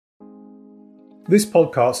This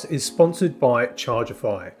podcast is sponsored by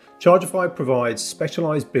Chargify. Chargify provides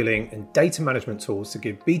specialized billing and data management tools to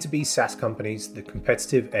give B2B SaaS companies the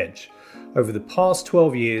competitive edge. Over the past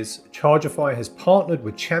 12 years, Chargify has partnered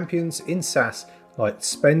with champions in SaaS like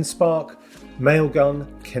SpendSpark, Mailgun,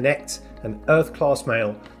 Connect, and Earth Class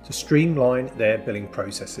Mail to streamline their billing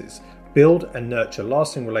processes, build and nurture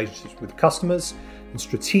lasting relationships with customers, and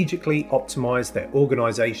strategically optimize their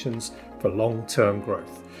organizations for long-term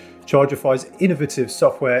growth. Chargify's innovative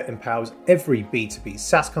software empowers every B2B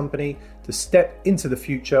SaaS company to step into the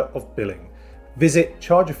future of billing. Visit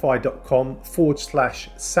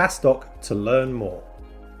chargify.com/SaaSdoc to learn more.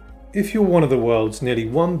 If you're one of the world's nearly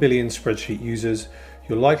 1 billion spreadsheet users,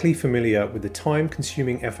 you're likely familiar with the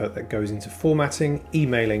time-consuming effort that goes into formatting,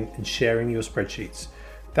 emailing, and sharing your spreadsheets.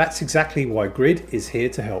 That's exactly why Grid is here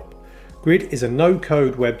to help. Grid is a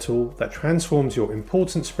no-code web tool that transforms your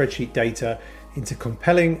important spreadsheet data into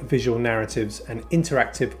compelling visual narratives and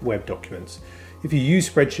interactive web documents. If you use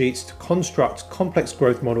spreadsheets to construct complex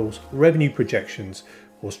growth models, revenue projections,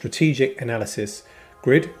 or strategic analysis,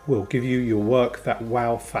 Grid will give you your work that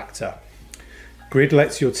wow factor. Grid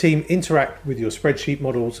lets your team interact with your spreadsheet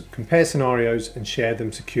models, compare scenarios, and share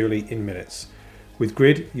them securely in minutes. With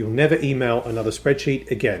Grid, you'll never email another spreadsheet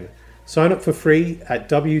again. Sign up for free at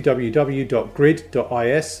www.grid.is.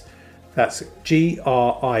 That's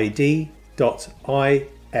GRID.is.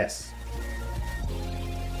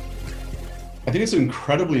 I think it's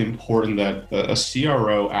incredibly important that a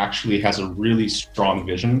CRO actually has a really strong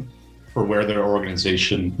vision for where their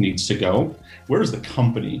organization needs to go. Where does the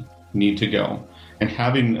company need to go? And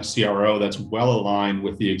having a CRO that's well aligned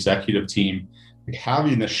with the executive team, like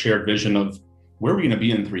having a shared vision of where are we going to be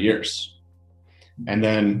in 3 years? And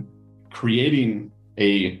then creating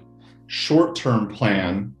a short-term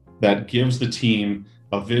plan that gives the team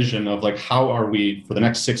a vision of like, how are we for the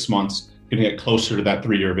next 6 months going to get closer to that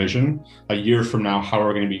 3-year vision? A year from now, how are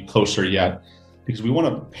we going to be closer yet? Because we want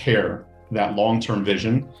to pair that long-term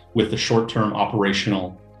vision with the short-term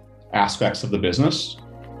operational aspects of the business.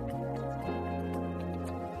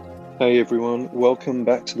 Hey everyone, welcome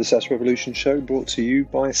back to the SaaS Revolution Show, brought to you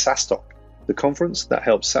by SaaSdoc, the conference that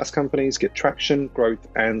helps SaaS companies get traction, growth,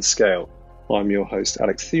 and scale. I'm your host,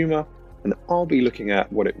 Alex Thumer, and I'll be looking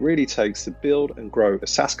at what it really takes to build and grow a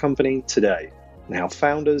SaaS company today, and how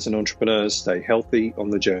founders and entrepreneurs stay healthy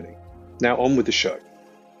on the journey. Now on with the show.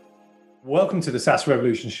 Welcome to the SaaS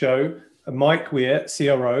Revolution Show. Mike Weir,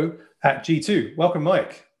 CRO at G2. Welcome,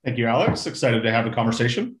 Mike. Thank you, Alex. Excited to have a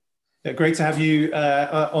conversation. Yeah, great to have you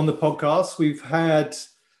on the podcast. We've had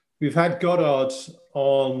Goddard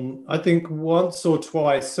on, I think, once or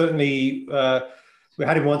twice. Certainly, we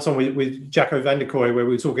had him once on with Jacco van der Kooi, where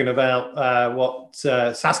we were talking about what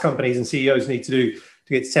SaaS companies and CEOs need to do to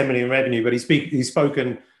get to 10 million revenue. But he's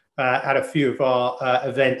spoken at a few of our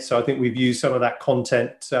events, so I think we've used some of that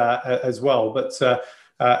content as well. But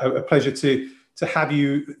a pleasure to have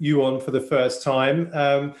you on for the first time,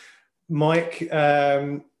 Mike.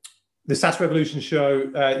 The SaaS Revolution Show,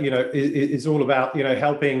 is all about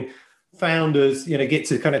helping founders get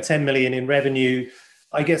to kind of 10 million in revenue.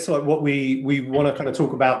 I guess like what we want to kind of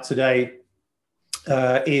talk about today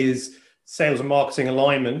is sales and marketing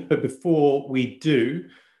alignment. But before we do,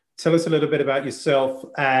 tell us a little bit about yourself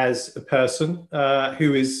as a person.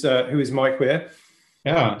 Who is Mike Weir?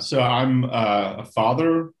 Yeah, so I'm a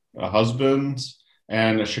father, a husband,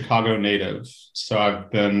 and a Chicago native. So I've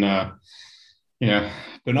been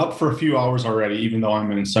up for a few hours already, even though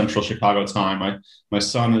I'm in central Chicago time. My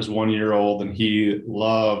son is 1 year old and he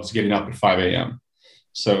loves getting up at 5 a.m.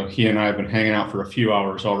 So he and I have been hanging out for a few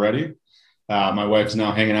hours already. My wife's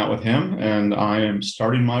now hanging out with him, and I am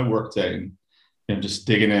starting my workday and just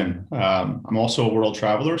digging in. I'm also a world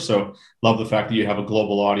traveler, so love the fact that you have a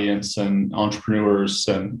global audience and entrepreneurs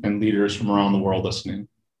and leaders from around the world listening.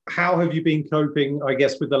 How have you been coping, I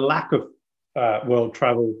guess, with the lack of world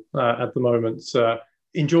travel at the moment?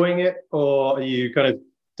 Enjoying it, or are you kind of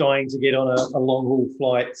dying to get on a long haul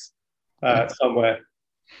flight somewhere?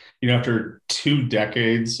 After 2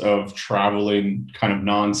 decades of traveling kind of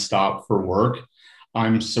nonstop for work,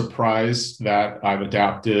 I'm surprised that I've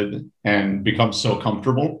adapted and become so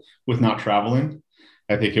comfortable with not traveling.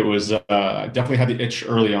 I think it was I definitely had the itch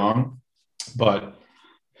early on, but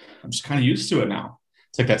I'm just kind of used to it now.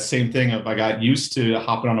 It's like that same thing of I got used to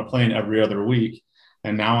hopping on a plane every other week,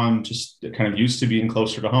 and now I'm just kind of used to being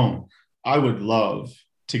closer to home. I would love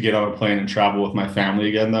to get on a plane and travel with my family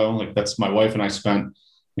again, though. Like that's my wife and I spent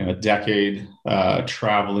a decade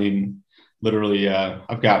traveling. Literally,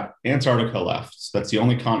 I've got Antarctica left. So that's the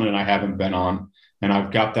only continent I haven't been on. And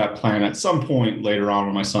I've got that plan at some point later on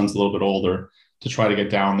when my son's a little bit older to try to get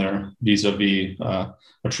down there, vis-a-vis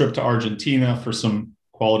a trip to Argentina for some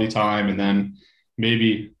quality time, and then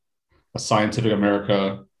maybe a Scientific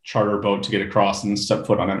America charter boat to get across and step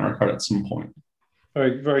foot on Antarctica at some point.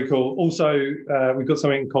 Very, very cool. Also, we've got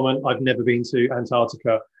something in common. I've never been to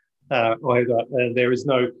Antarctica either. There is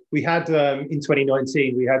no. We had in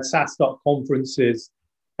 2019, we had SaaS conferences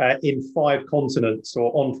in 5 continents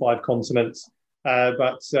or on 5 continents,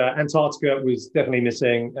 but Antarctica was definitely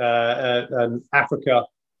missing. Africa,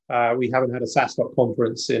 we haven't had a SaaS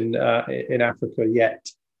conference in Africa yet.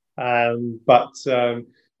 But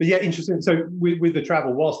yeah, interesting. So with the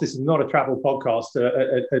travel, whilst this is not a travel podcast,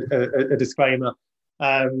 a disclaimer.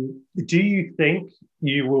 Do you think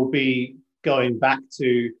you will be going back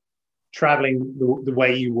to traveling the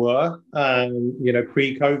way you were,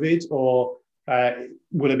 pre-COVID, or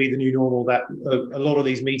will it be the new normal that a lot of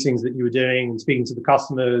these meetings that you were doing and speaking to the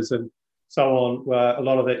customers and so on, where a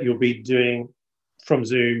lot of it you'll be doing from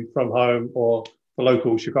Zoom, from home, or the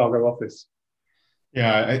local Chicago office?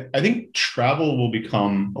 Yeah, I think travel will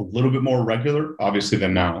become a little bit more regular, obviously,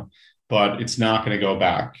 than now, but it's not going to go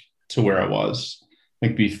back to where it was. I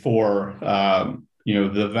think before,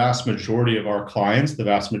 the vast majority of our clients, the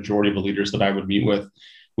vast majority of the leaders that I would meet with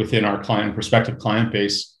within our prospective client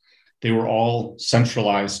base, they were all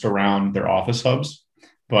centralized around their office hubs.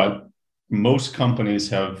 But most companies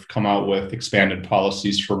have come out with expanded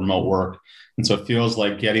policies for remote work. And so it feels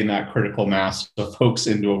like getting that critical mass of folks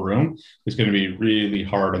into a room is going to be really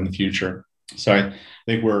hard in the future. So I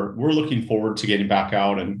think we're looking forward to getting back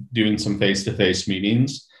out and doing some face-to-face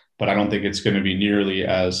meetings, but I don't think it's going to be nearly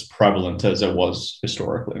as prevalent as it was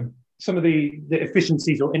historically. Some of the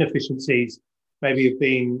efficiencies or inefficiencies maybe have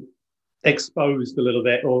been exposed a little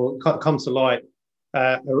bit or come to light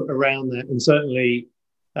around that. And certainly,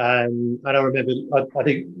 I don't remember, I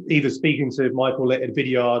think either speaking to Michael at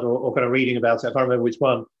Vidyard or kind of reading about it, I can't remember which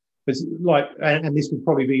one. It's like, and this would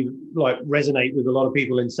probably be like resonate with a lot of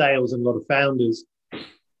people in sales and a lot of founders,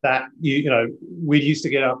 that we used to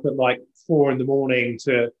get up at like 4 a.m.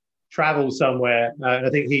 to travel somewhere. And I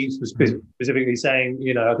think he's specifically saying,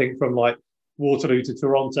 I think from like Waterloo to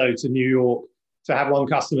Toronto to New York to have one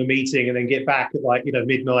customer meeting and then get back at like,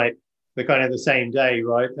 midnight, the kind of the same day,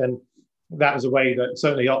 right? And that was a way that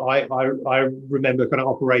certainly I remember kind of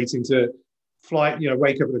operating to fly,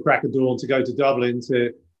 wake up at the crack of dawn to go to Dublin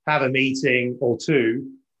to have a meeting or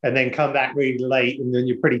two and then come back really late and then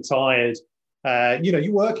you're pretty tired.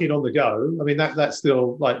 You're working on the go. I mean, that's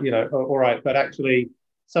still like, all right. But actually,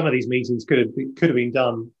 some of these meetings could have been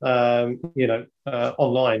done,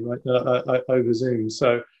 online, right, over Zoom.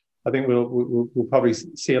 So I think we'll probably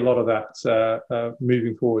see a lot of that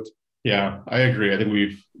moving forward. Yeah, I agree. I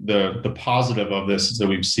think the positive of this is that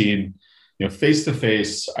we've seen, face to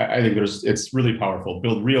face. I think it's really powerful.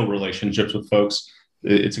 Build real relationships with folks.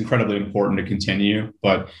 It's incredibly important to continue,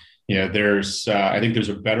 but I think there's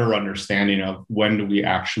a better understanding of when do we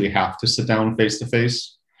actually have to sit down face to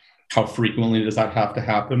face. How frequently does that have to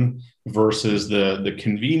happen versus the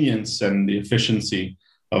convenience and the efficiency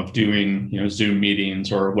of doing, Zoom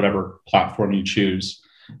meetings or whatever platform you choose.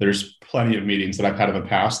 There's plenty of meetings that I've had in the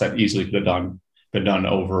past that easily could have been done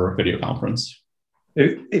over video conference.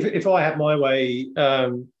 If I had my way,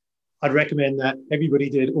 I'd recommend that everybody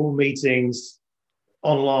did all meetings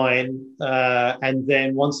online, and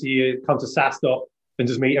then once a year come to SaaSdoc and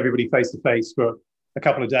just meet everybody face to face for a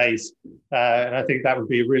couple of days. And I think that would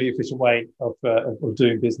be a really efficient way of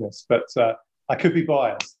doing business. But I could be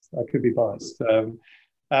biased.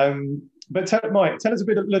 But Mike, tell us a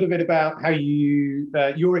little bit about how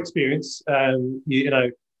your experience, and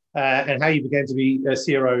how you began to be a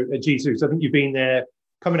CRO at G2. So I think you've been there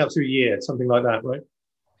coming up to a year, something like that, right?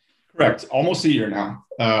 Correct. Almost a year now.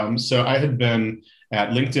 So I had been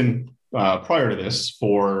at LinkedIn prior to this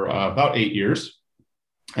for about 8 years.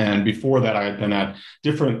 And before that, I had been at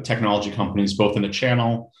different technology companies, both in the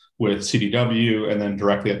channel with CDW and then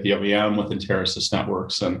directly at the OEM with Interisys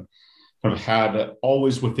Networks, and kind of had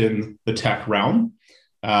always within the tech realm.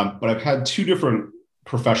 But I've had 2 different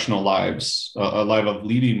professional lives, a life of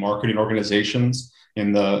leading marketing organizations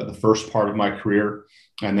in the first part of my career,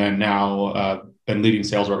 and then now been leading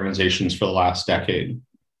sales organizations for the last decade.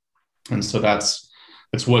 And so that's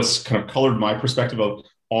what's kind of colored my perspective of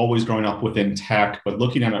always growing up within tech, but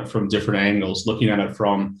looking at it from different angles, looking at it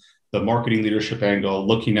from the marketing leadership angle,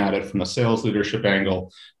 looking at it from the sales leadership angle,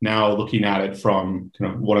 now looking at it from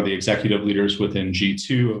kind of one of the executive leaders within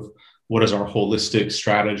G2 of what is our holistic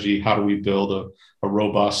strategy? How do we build a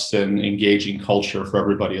robust and engaging culture for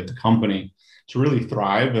everybody at the company to really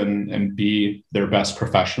thrive and be their best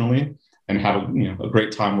professionally and have a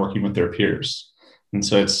great time working with their peers. And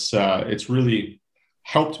so it's really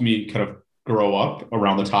helped me kind of grow up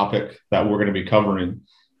around the topic that we're going to be covering.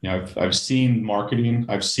 I've seen marketing,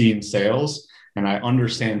 I've seen sales, and I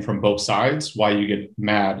understand from both sides why you get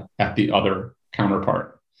mad at the other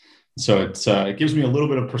counterpart. So it gives me a little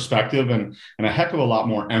bit of perspective and a heck of a lot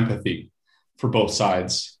more empathy for both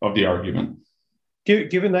sides of the argument.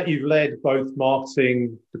 Given that you've led both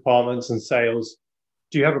marketing departments and sales,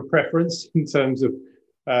 do you have a preference in terms of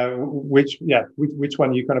which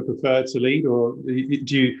one you kind of prefer to lead, or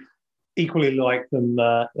do you equally like them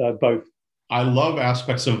both? I love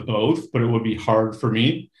aspects of both, but it would be hard for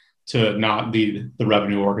me to not lead the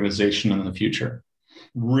revenue organization in the future.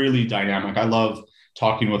 Really dynamic. I love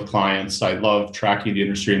talking with clients. I love tracking the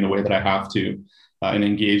industry in the way that I have to and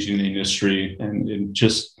engaging in the industry and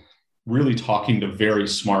just really talking to very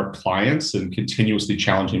smart clients and continuously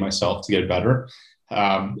challenging myself to get better.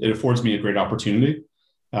 It affords me a great opportunity.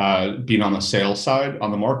 Being on the sales side,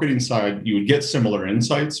 on the marketing side, you would get similar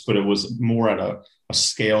insights, but it was more at a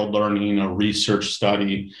scaled learning, a research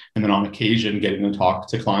study, and then on occasion getting to talk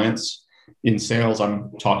to clients. In sales,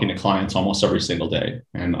 I'm talking to clients almost every single day,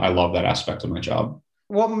 and I love that aspect of my job.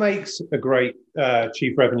 What makes a great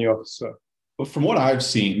chief revenue officer? But from what I've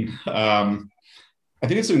seen, I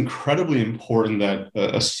think it's incredibly important that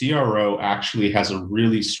a CRO actually has a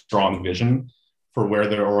really strong vision for where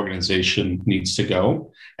their organization needs to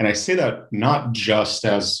go. And I say that not just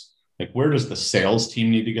as like, where does the sales team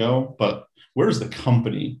need to go, but where does the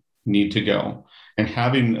company need to go? And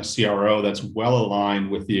having a CRO that's well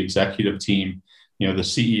aligned with the executive team, the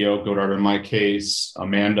CEO, Godard in my case,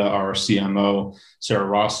 Amanda, our CMO, Sarah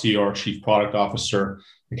Rossi, our chief product officer,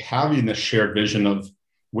 like having the shared vision of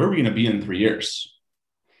where are we going to be in 3 years?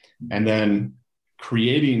 And then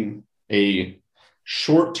creating a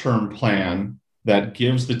short-term plan that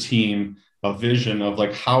gives the team a vision of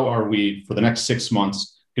like, how are we for the next 6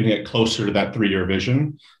 months going to get closer to that 3-year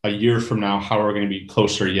vision? A year from now, how are we going to be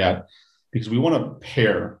closer yet? Because we want to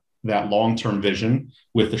pair that long-term vision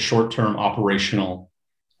with the short-term operational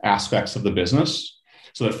aspects of the business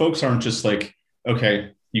so that folks aren't just like,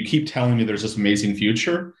 okay, you keep telling me there's this amazing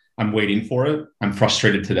future. I'm waiting for it. I'm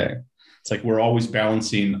frustrated today. It's like we're always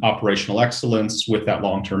balancing operational excellence with that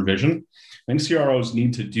long-term vision. I think CROs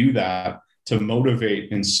need to do that to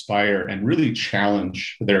motivate, inspire, and really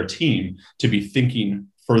challenge their team to be thinking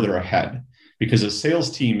further ahead. Because a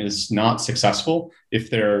sales team is not successful if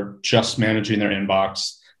they're just managing their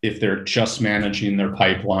inbox, if they're just managing their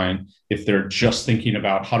pipeline, if they're just thinking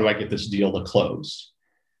about how do I get this deal to close.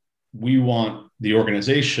 We want the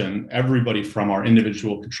organization, everybody from our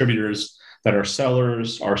individual contributors that are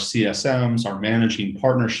sellers, our CSMs, our managing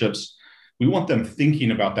partnerships, we want them thinking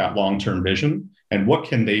about that long-term vision and what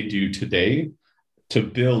can they do today to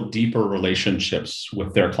build deeper relationships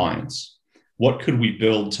with their clients. What could we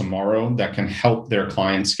build tomorrow that can help their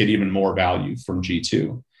clients get even more value from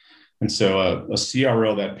G2? And so a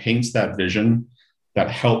CRO that paints that vision, that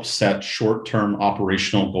helps set short-term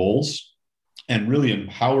operational goals and really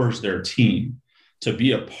empowers their team to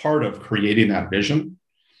be a part of creating that vision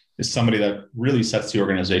is somebody that really sets the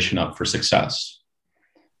organization up for success.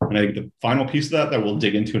 And I think the final piece of that we'll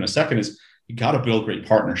dig into in a second is you got to build great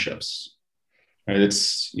partnerships. Right?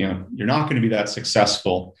 It's, you're not going to be that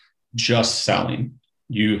successful just selling.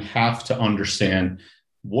 You have to understand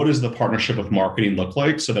what does the partnership with marketing look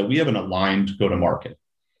like so that we have an aligned go-to-market.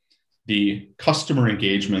 The customer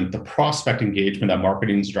engagement, the prospect engagement that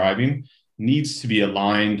marketing is driving needs to be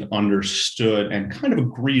aligned, understood, and kind of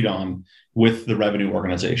agreed on with the revenue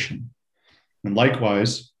organization. And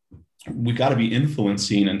likewise, we got to be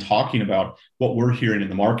influencing and talking about what we're hearing in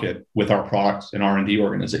the market with our product and R&D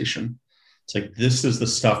organization. It's like, this is the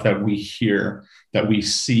stuff that we hear, that we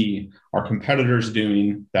see our competitors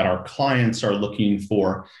doing, that our clients are looking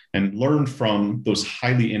for, and learn from those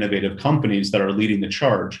highly innovative companies that are leading the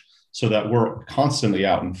charge so that we're constantly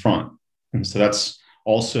out in front. And so that's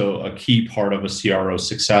also a key part of a CRO's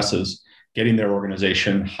success is getting their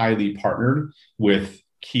organization highly partnered with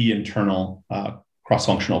key internal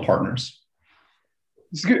cross-functional partners.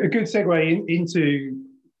 It's a good segue into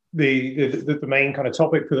the main kind of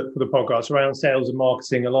topic for the podcast around sales and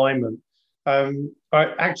marketing alignment.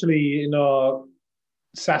 Actually, in our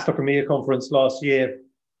SaaS EMEA conference last year,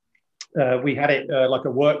 we had it like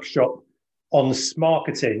a workshop on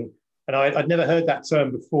smarketing, and I'd never heard that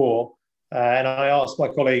term before. And I asked my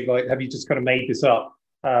colleague, like, have you just kind of made this up?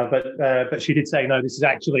 But she did say, no, this is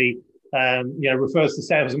actually refers to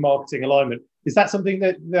sales and marketing alignment. Is that something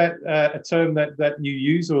that a term that you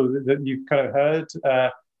use or that you've kind of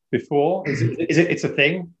heard before? It's a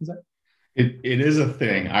thing? Is that? It is a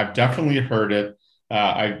thing. I've definitely heard it.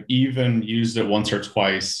 I've even used it once or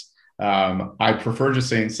twice. I prefer just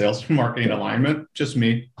saying sales and marketing alignment, just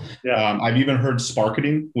me. Yeah. I've even heard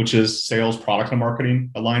Sparketing, which is sales, product, and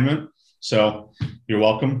marketing alignment. So you're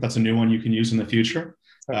welcome. That's a new one you can use in the future.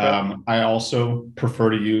 Okay. I also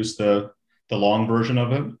prefer to use the long version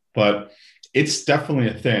of it, but it's definitely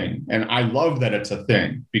a thing. And I love that it's a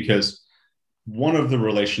thing, because one of the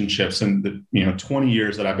relationships in the 20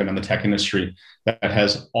 years that I've been in the tech industry that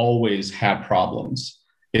has always had problems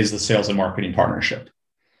is the sales and marketing partnership.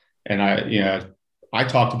 And I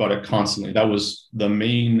talked about it constantly. That was the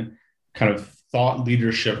main kind of thought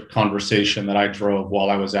leadership conversation that I drove while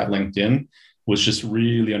I was at LinkedIn, was just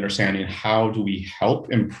really understanding, how do we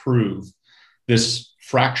help improve this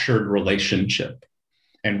fractured relationship?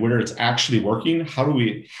 And where it's actually working, how do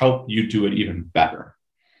we help you do it even better?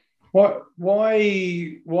 Why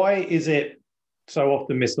is it so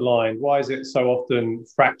often misaligned? Why is it so often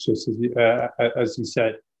fractious, as you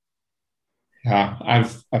said? Yeah,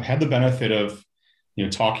 I've had the benefit of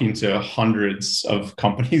talking to hundreds of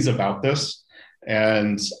companies about this,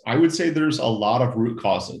 and I would say there's a lot of root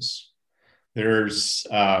causes. There's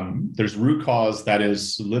root cause that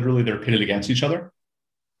is literally they're pitted against each other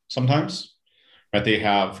sometimes, right? They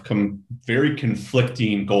have very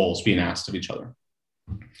conflicting goals being asked of each other.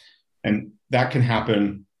 And that can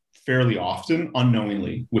happen fairly often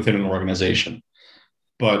unknowingly within an organization.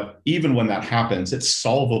 But even when that happens, it's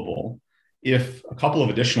solvable if a couple of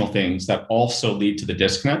additional things that also lead to the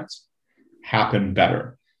disconnect happen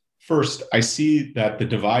better. First, I see that the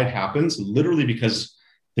divide happens literally because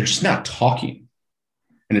they're just not talking.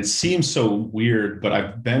 And it seems so weird, but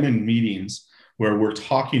I've been in meetings where we're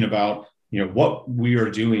talking about what we are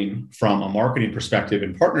doing from a marketing perspective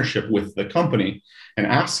in partnership with the company, and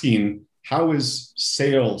asking, how is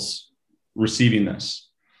sales receiving this?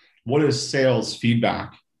 What is sales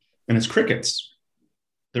feedback? And it's crickets.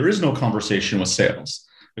 There is no conversation with sales.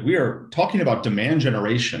 We are talking about demand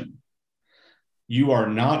generation. You are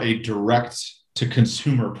not a direct to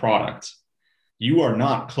consumer product. You are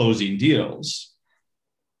not closing deals.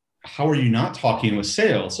 How are you not talking with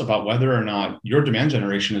sales about whether or not your demand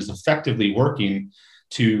generation is effectively working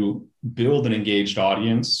to build an engaged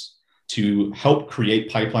audience, to help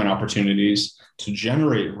create pipeline opportunities, to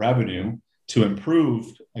generate revenue, to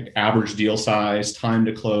improve average deal size, time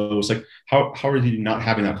to close? How are you not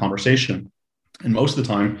having that conversation? And most of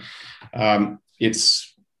the time,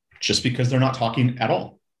 it's just because they're not talking at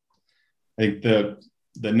all. I think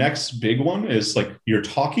the next big one is you're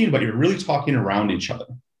talking, but you're really talking around each other.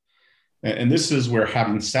 And this is where,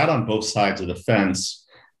 having sat on both sides of the fence,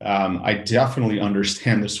 I definitely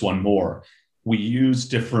understand this one more. We use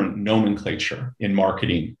different nomenclature in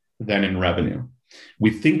marketing than in revenue.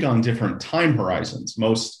 We think on different time horizons.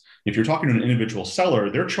 If you're talking to an individual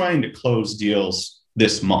seller, they're trying to close deals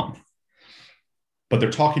this month, but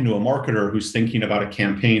they're talking to a marketer who's thinking about a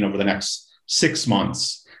campaign over the next 6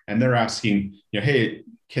 months. And they're asking, hey,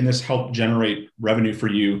 can this help generate revenue for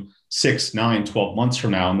you 6, 9, 12 months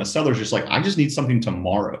from now? And the seller's just I just need something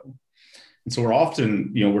tomorrow. And so we're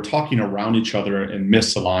often, we're talking around each other and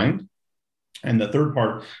misaligned. And the third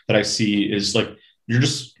part that I see is you're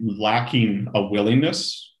just lacking a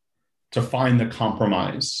willingness to find the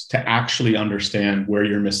compromise, to actually understand where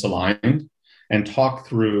you're misaligned and talk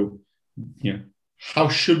through, how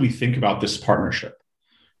should we think about this partnership?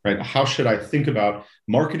 Right? How should I think about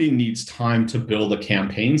marketing needs time to build a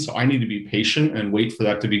campaign? So I need to be patient and wait for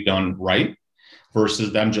that to be done right,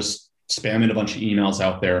 versus them just spamming a bunch of emails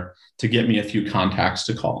out there to get me a few contacts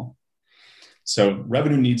to call. So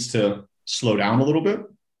revenue needs to slow down a little bit,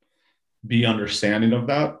 be understanding of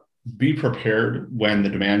that, be prepared when the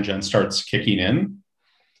demand gen starts kicking in.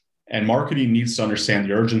 And marketing needs to understand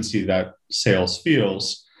the urgency that sales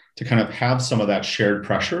feels, to kind of have some of that shared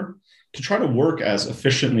pressure to try to work as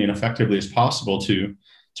efficiently and effectively as possible to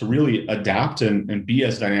really adapt and be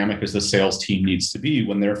as dynamic as the sales team needs to be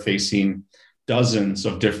when they're facing dozens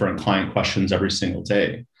of different client questions every single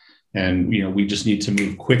day. And, we just need to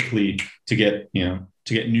move quickly to get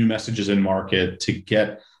new messages in market, to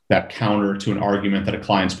get that counter to an argument that a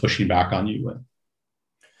client's pushing back on you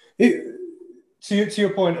with. To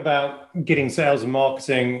your point about getting sales and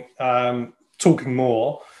marketing, talking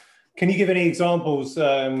more, can you give any examples,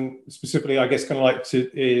 specifically, I guess, kind of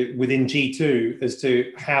within G2, as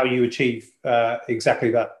to how you achieve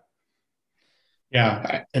exactly that?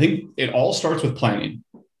 Yeah, I think it all starts with planning.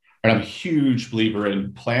 And I'm a huge believer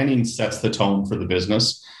in planning sets the tone for the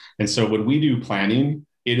business. And so when we do planning,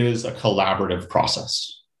 it is a collaborative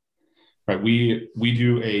process. Right? We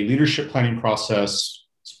do a leadership planning process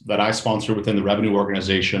that I sponsor within the revenue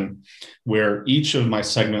organization, where each of my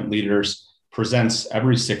segment leaders presents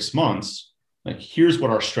every 6 months, like, here's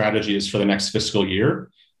what our strategy is for the next fiscal year.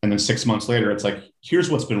 And then 6 months later, it's like, here's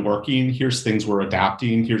what's been working. Here's things we're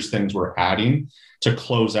adapting. Here's things we're adding to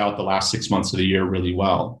close out the last 6 months of the year really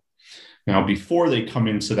well. Now, before they come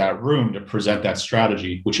into that room to present that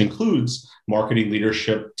strategy, which includes marketing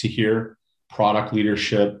leadership to hear, product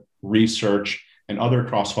leadership, research, and other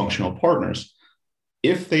cross-functional partners,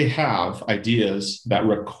 if they have ideas that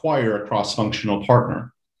require a cross-functional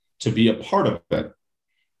partner to be a part of it,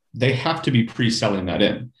 they have to be pre-selling that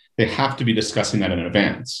in. They have to be discussing that in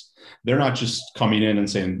advance. They're not just coming in and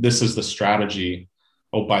saying, this is the strategy.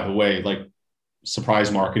 Oh, by the way, like,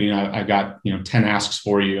 surprise marketing, I got 10 asks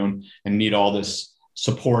for you and need all this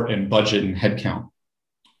support and budget and headcount.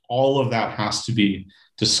 All of that has to be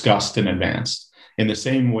discussed in advance. In the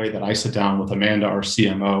same way that I sit down with Amanda, our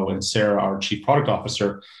CMO, and Sarah, our Chief Product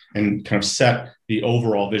Officer, and kind of set the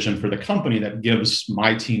overall vision for the company that gives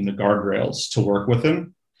my team the guardrails to work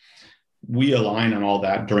within, we align on all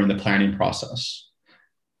that during the planning process.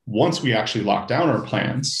 Once we actually lock down our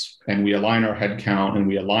plans and we align our headcount and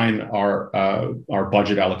we align our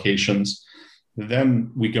budget allocations,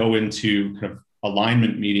 then we go into kind of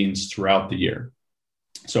alignment meetings throughout the year.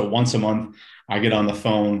 So once a month, I get on the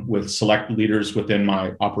phone with select leaders within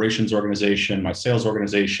my operations organization, my sales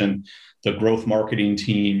organization, the growth marketing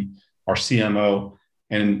team, our CMO,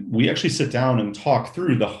 and we actually sit down and talk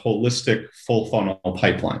through the holistic full funnel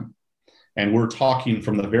pipeline. And we're talking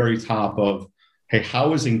from the very top of, hey,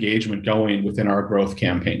 how is engagement going within our growth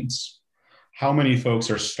campaigns? How many folks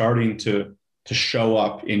are starting to show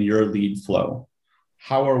up in your lead flow?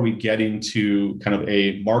 How are we getting to kind of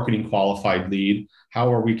a marketing qualified lead?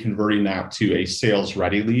 How are we converting that to a sales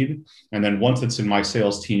ready lead? And then once it's in my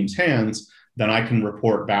sales team's hands, then I can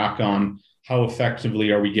report back on how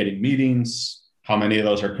effectively are we getting meetings? How many of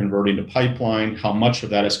those are converting to pipeline? How much of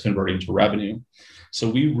that is converting to revenue? So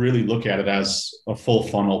we really look at it as a full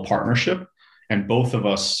funnel partnership. And both of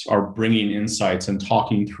us are bringing insights and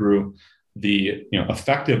talking through the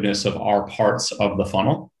effectiveness of our parts of the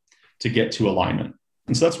funnel to get to alignment.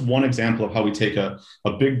 And so that's one example of how we take a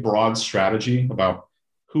big, broad strategy about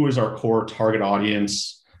who is our core target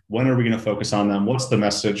audience, when are we going to focus on them, what's the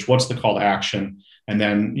message, what's the call to action, and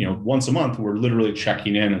then once a month we're literally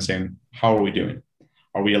checking in and saying, how are we doing?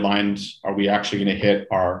 Are we aligned? Are we actually going to hit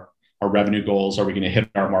our revenue goals? Are we going to hit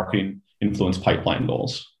our marketing influence pipeline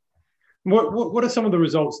goals? What are some of the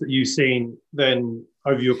results that you've seen then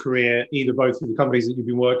over your career, either both of the companies that you've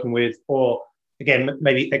been working with, or again,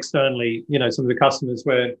 maybe externally, some of the customers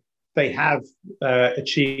where they have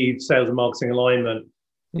achieved sales and marketing alignment?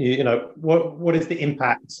 What is the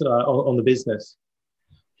impact on the business?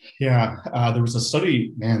 Yeah, there was a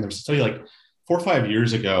study like 4 or 5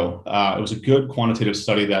 years ago. It was a good quantitative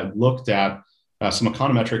study that looked at some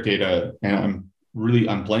econometric data, and I'm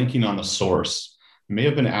blanking on the source. It may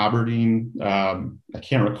have been Aberdeen. I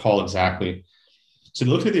can't recall exactly. So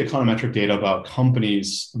they looked at the econometric data about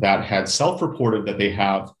companies that had self-reported that they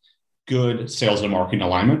have good sales and marketing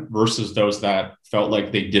alignment versus those that felt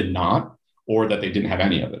like they did not, or that they didn't have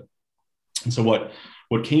any of it. And so what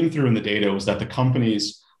came through in the data was that the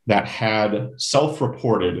companies that had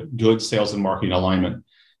self-reported good sales and marketing alignment,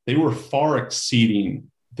 they were far exceeding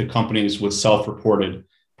the companies with self-reported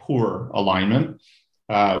poor alignment,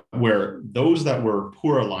 where those that were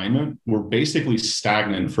poor alignment were basically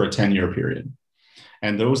stagnant for a 10-year period.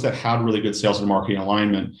 And those that had really good sales and marketing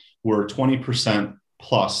alignment were 20%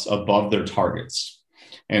 plus above their targets.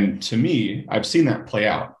 And to me, I've seen that play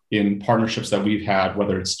out in partnerships that we've had,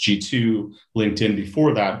 whether it's G2, LinkedIn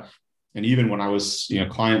before that, and even when I was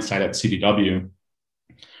client side at CDW,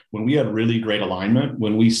 when we had really great alignment,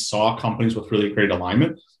 when we saw companies with really great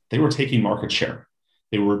alignment, they were taking market share.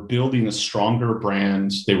 They were building a stronger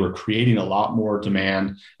brand. They were creating a lot more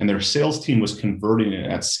demand, and their sales team was converting it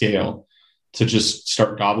at scale to just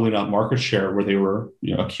start gobbling up market share where they were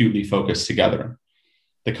acutely focused together.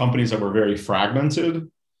 The companies that were very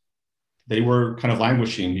fragmented, they were kind of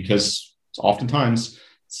languishing because oftentimes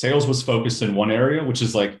sales was focused in one area, which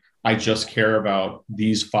is like, I just care about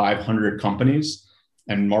these 500 companies,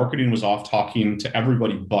 and marketing was off talking to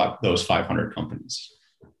everybody but those 500 companies.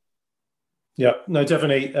 Yeah, no,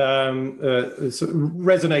 definitely. It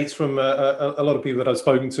resonates from a lot of people that I've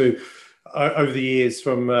spoken to over the years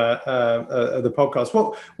from the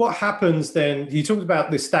podcast. What happens then? You talked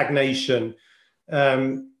about this stagnation.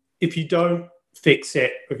 If you don't fix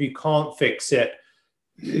it, if you can't fix it,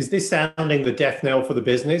 is this sounding the death knell for the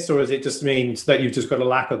business, or is it just means that you've just got a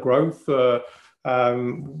lack of growth? What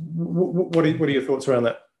are your thoughts around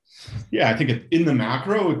that? Yeah, I think in the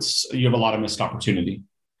macro, you have a lot of missed opportunity.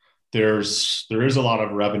 there is a lot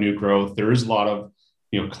of revenue growth. There is a lot of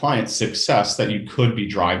client success that you could be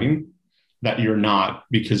driving that you're not,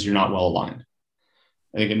 because you're not well aligned.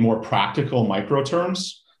 I think in more practical micro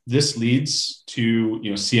terms, this leads to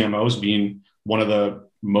CMOs being one of the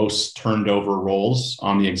most turned over roles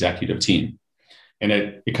on the executive team. And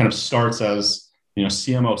it kind of starts as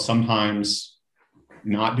CMO sometimes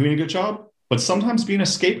not doing a good job, but sometimes being a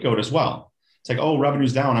scapegoat as well. It's like, oh,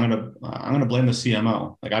 revenue's down, I'm gonna blame the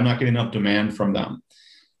CMO. Like, I'm not getting enough demand from them.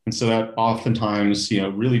 And so that oftentimes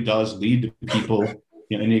really does lead to people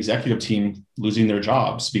in the executive team losing their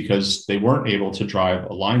jobs because they weren't able to drive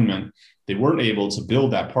alignment. They weren't able to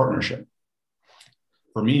build that partnership.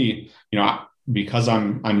 For me, because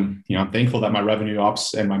I'm thankful that my revenue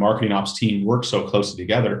ops and my marketing ops team work so closely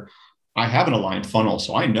together. I have an aligned funnel,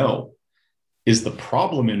 so I know, is the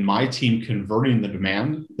problem in my team converting the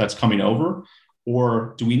demand that's coming over,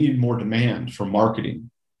 or do we need more demand from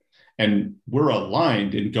marketing? And we're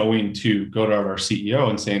aligned in going to our CEO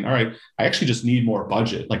and saying, all right, I actually just need more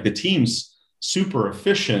budget. Like, the team's super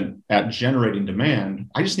efficient at generating demand.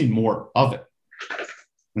 I just need more of it.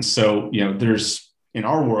 And so, in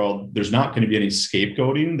our world, there's not going to be any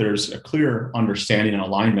scapegoating. There's a clear understanding and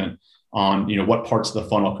alignment on, what parts of the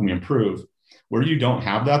funnel can we improve. Where you don't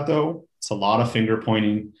have that, though, it's a lot of finger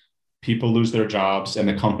pointing. People lose their jobs and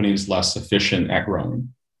the company is less efficient at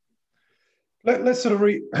growing. Let's sort of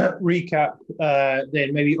recap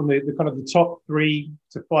then, maybe on the kind of the top 3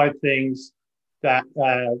 to 5 things that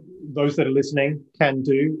those that are listening can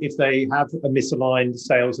do if they have a misaligned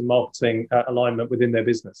sales and marketing alignment within their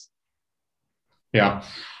business. Yeah.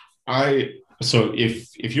 So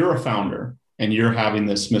if you're a founder and you're having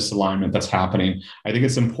this misalignment that's happening, I think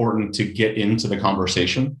it's important to get into the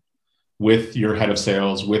conversation with your head of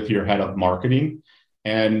sales, with your head of marketing,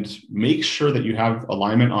 and make sure that you have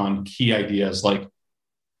alignment on key ideas like,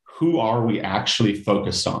 who are we actually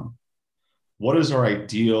focused on? What is our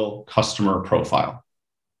ideal customer profile?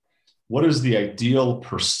 What is the ideal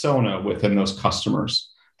persona within those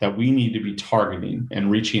customers that we need to be targeting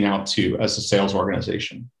and reaching out to as a sales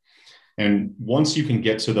organization? And once you can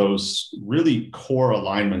get to those really core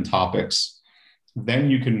alignment topics, then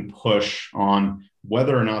you can push on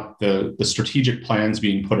whether or not the strategic plans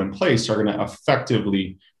being put in place are going to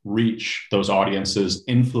effectively reach those audiences,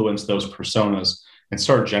 influence those personas, and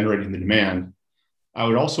start generating the demand. I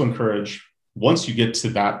would also encourage, once you get to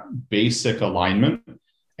that basic alignment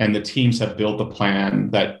and the teams have built a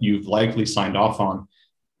plan that you've likely signed off on,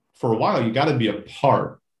 for a while, you got to be a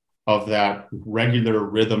part of that regular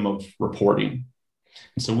rhythm of reporting.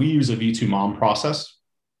 And so we use a V2 MOM process,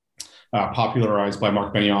 popularized by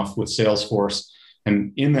Mark Benioff with Salesforce.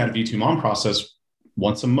 And in that V2 MOM process,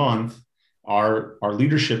 once a month, our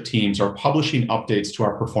leadership teams are publishing updates to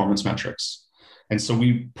our performance metrics. And so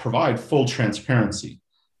we provide full transparency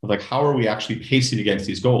of like, how are we actually pacing against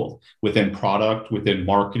these goals within product, within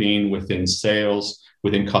marketing, within sales,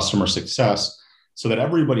 within customer success, so that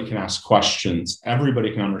everybody can ask questions,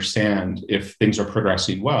 everybody can understand if things are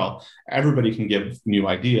progressing well, everybody can give new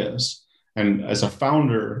ideas. And as a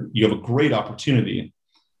founder, you have a great opportunity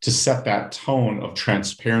to set that tone of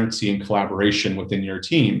transparency and collaboration within your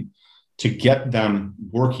team, to get them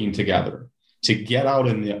working together, to get out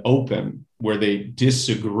in the open where they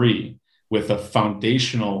disagree with a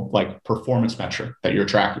foundational like performance metric that you're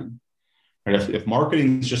tracking. Right? If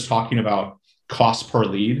marketing is just talking about cost per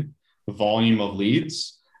lead, volume of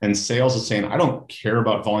leads, and sales is saying, I don't care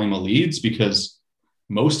about volume of leads because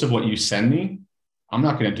most of what you send me, I'm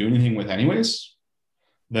not going to do anything with anyways,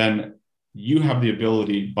 then you have the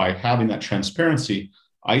ability, by having that transparency,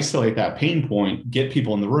 isolate that pain point, get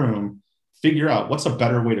people in the room, figure out what's a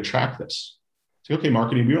better way to track this. So, okay,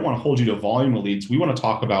 marketing, we don't want to hold you to volume of leads. We want to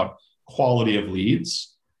talk about quality of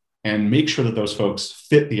leads and make sure that those folks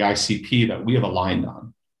fit the ICP that we have aligned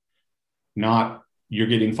on. Not you're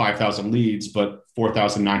getting 5,000 leads, but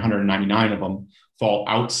 4,999 of them fall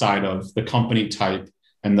outside of the company type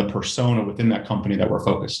and the persona within that company that we're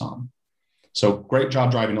focused on. So great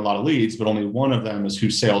job driving a lot of leads, but only one of them is who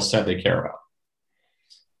sales said they care about.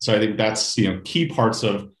 So I think that's key parts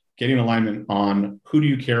of getting alignment on who do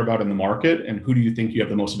you care about in the market and who do you think you have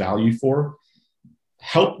the most value for.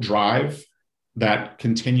 Help drive that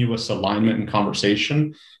continuous alignment and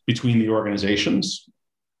conversation between the organizations.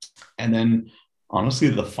 And then honestly,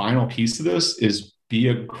 the final piece of this is be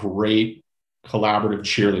a great collaborative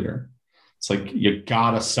cheerleader. It's like you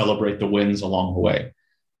got to celebrate the wins along the way.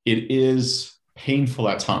 It is painful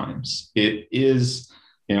at times. It is,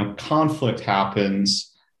 conflict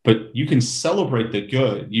happens, but you can celebrate the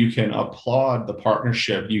good. You can applaud the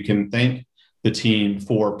partnership. You can thank the team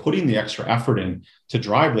for putting the extra effort in to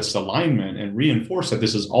drive this alignment and reinforce that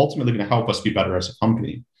this is ultimately going to help us be better as a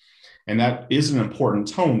company. And that is an important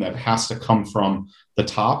tone that has to come from the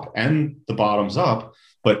top and the bottoms up.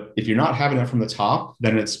 But if you're not having it from the top,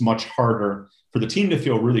 then it's much harder for the team to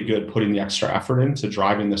feel really good putting the extra effort into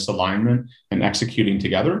driving this alignment and executing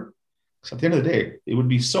together. Because at the end of the day, it would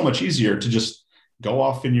be so much easier to just go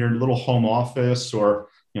off in your little home office or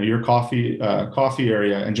your coffee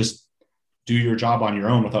area and just do your job on your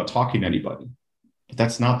own without talking to anybody. But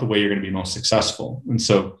that's not the way you're going to be most successful. And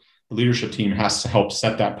so the leadership team has to help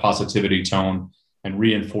set that positivity tone and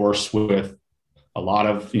reinforce with a lot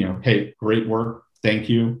of, hey, great work. Thank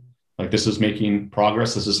you. Like, this is making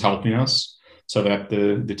progress. This is helping us, so that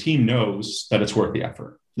the team knows that it's worth the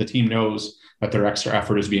effort. The team knows that their extra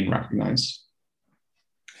effort is being recognized.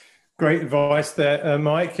 Great advice there,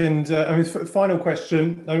 Mike. And final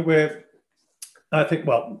question. We're,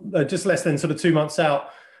 just less than sort of 2 months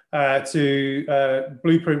out to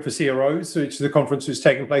Blueprint for CROs, which is the conference which is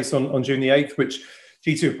taking place on June the 8th, which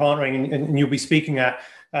G2 are partnering and you'll be speaking at.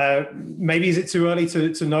 Maybe is it too early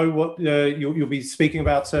to know what you'll be speaking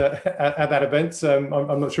about at that event?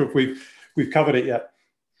 I'm not sure if we've covered it yet.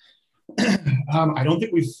 I don't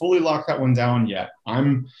think we've fully locked that one down yet.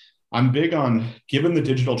 I'm big on, given the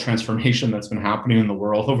digital transformation that's been happening in the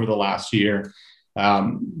world over the last year,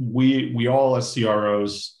 we all as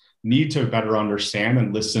CROs need to better understand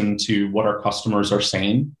and listen to what our customers are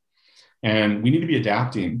saying. And we need to be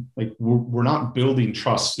adapting. Like, we're not building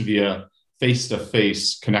trust via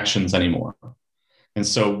face-to-face connections anymore. And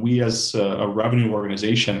so we as a revenue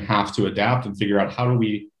organization have to adapt and figure out how do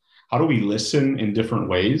we listen in different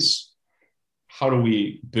ways? How do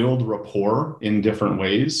we build rapport in different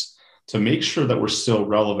ways to make sure that we're still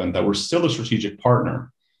relevant, that we're still a strategic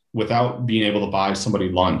partner without being able to buy somebody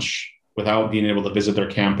lunch, without being able to visit their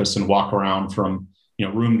campus and walk around from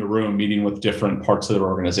room to room, meeting with different parts of their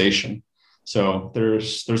organization. So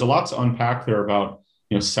there's a lot to unpack there about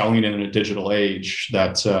selling in a digital age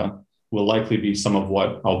that will likely be some of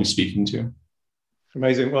what I'll be speaking to.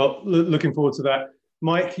 Amazing. Well, looking forward to that.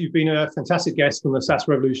 Mike, you've been a fantastic guest on the SaaS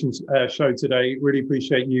Revolution show today. Really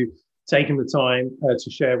appreciate you taking the time to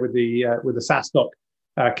share with the SaaSdoc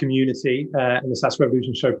community and the SaaS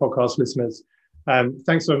Revolution show podcast listeners.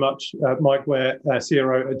 Thanks so much, Mike Weir,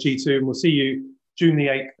 CRO at G2, and we'll see you June the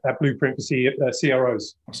 8th at Blueprint for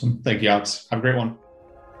CROs. Awesome. Thank you, Alex. Have a great one.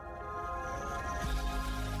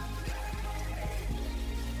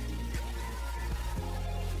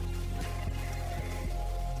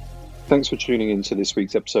 Thanks for tuning in to this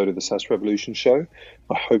week's episode of the SaaS Revolution show.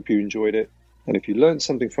 I hope you enjoyed it. And if you learned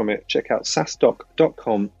something from it, check out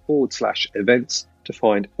saasdoc.com/events to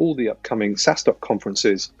find all the upcoming SaaSdoc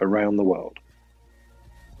conferences around the world.